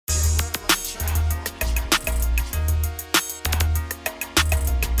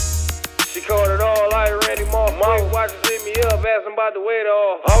Weight Watchers hit me up, asking about the weight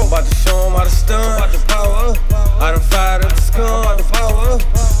off. I'm about to show them how to stun, I'm about to power up. I done fired up the scum, I'm about to power up.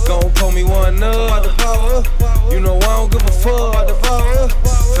 Gon' pull me one up, I'm about to power up. You know I don't give a fuck, I'm about to power up.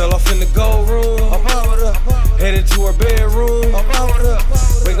 Fell off in the gold room, I'm powered up. Headed to her bedroom, I'm powered up.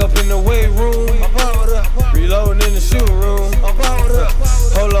 Wake up in the weight room, I'm powered up. Reloading in the shoe room, I'm powered up.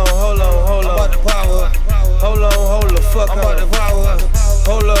 Hold on, hold on, hold on, I'm about to power up. Hold on, hold the fuck up, I'm about to power up.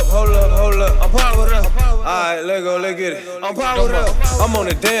 Hold up, hold up, hold up, I'm powered up. Alright, let go, let's get it. I'm powered up. I'm on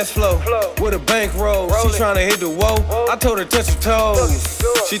the dance floor with a bankroll. She tryna hit the wall. I told her touch her toes.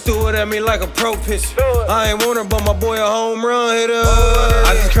 She threw it at me like a pro pitch. I ain't want her, but my boy a home run hitter.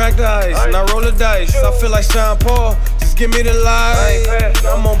 I just cracked the ice and I roll the dice. I feel like Sean Paul. Just give me the light.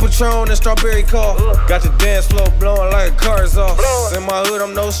 I'm on Patron and strawberry car. Got the dance floor blowing like a car's off. In my hood,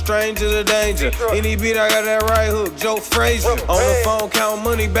 I'm no stranger to danger. Any beat, I got that right hook. Joe Frazier on the phone, counting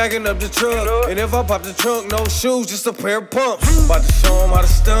money, backing up the truck. And if I pop the trunk, no shoes, just a pair of pumps. About to show them how to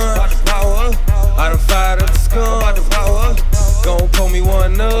stun, about to power up. I done fired up the scum, about to power up. Gon' pull me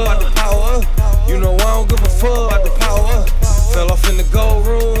one up, about to power up. You know I don't give a fuck, about to power up. Fell off in the gold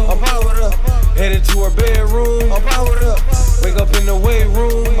room, I'm powered up. Headed to her bedroom, I'm powered up. Wake up in the weight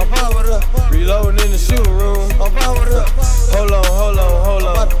room, I'm powered up. Reloading in the shoe room, I'm powered up. Hold on, hold on, hold on,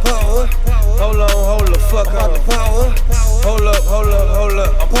 I'm about to power up. Hold on, hold the fuck up, I'm about to power up. Hold up, hold up, hold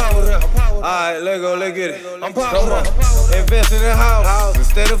up, I'm powered up. Alright, let go, let's get it. I'm powered up. Invest in a house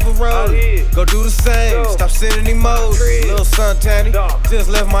instead of a road. Go do the same, stop sending emojis. Little son Tanny, just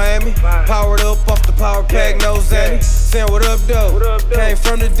left Miami. Powered up off the power pack, no Zanny. Saying what up, though? Came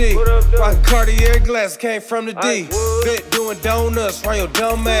from the D. Rockin' Cartier glass, came from the D. Bet doing donuts, run your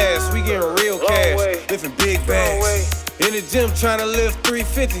dumb ass. We getting real cash, lifting big bags. In the gym tryna lift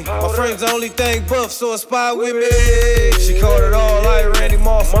 350. My frame's the only thing buff, so aspire with me. She caught it all like Randy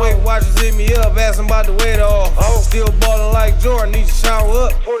Moss. Weight Watchers hit me up, asking about the weight off. Still ballin' like Jordan, need to shower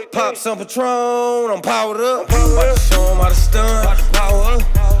up. Pop some Patron, I'm powered up. About to show them how to stun, about to power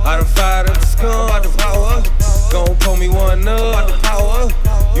up. I done fired up the scum, about to power up. Gon' pull me one up, about to power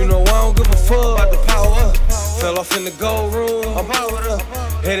up. You know I don't give a fuck, about to power up. Fell off in the gold room, I'm powered up.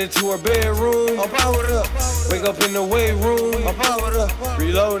 Headed to her bedroom, I'm powered up. Wake up in the weight room, I'm powered up.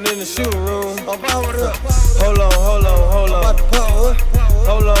 Reloading in the shoe room, I'm powered up. Hold on, hold on, hold on, I'm about to power up.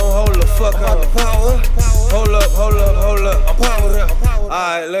 Hold on, hold the fuck up, I'm about to power up. Hold up, hold up, hold up, I'm powered up.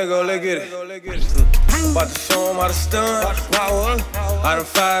 Alright, let go, let's get it. About to show them how to stun, about to power up. I done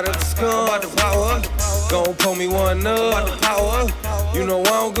fired up the scum, about to power up. Gon' pull me one up, about to power up. You know I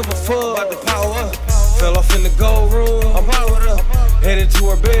don't give a fuck, about to power up. Fell off in the gold room, I'm powered up. Headed to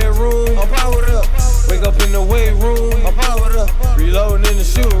her bedroom, I'm powered up. Wake up in the weight room, I'm powered up. Reloading in the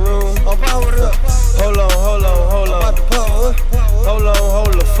shoe room, I'm powered up. Hold on, hold on, hold on, I'm about to power up. Hold on,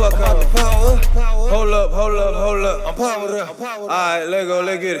 hold the fuck up, I'm about to power up. Hold up, hold up, hold up, I'm powered up. Alright, let go,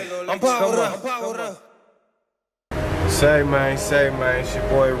 let's get it. I'm powered up, I'm powered up. Say man, it's your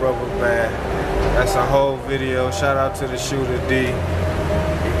boy RubbaBand. That's a whole video. Shout out to the shooter D.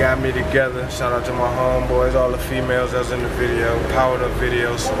 He got me together. Shout out to my homeboys, all the females that's in the video. Powered up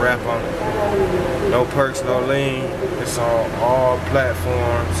videos, rap on it. No perks, no lean. It's on all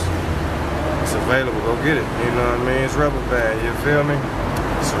platforms. It's available. Go get it. You know what I mean? It's RubbaBand. You feel me?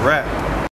 It's a rap.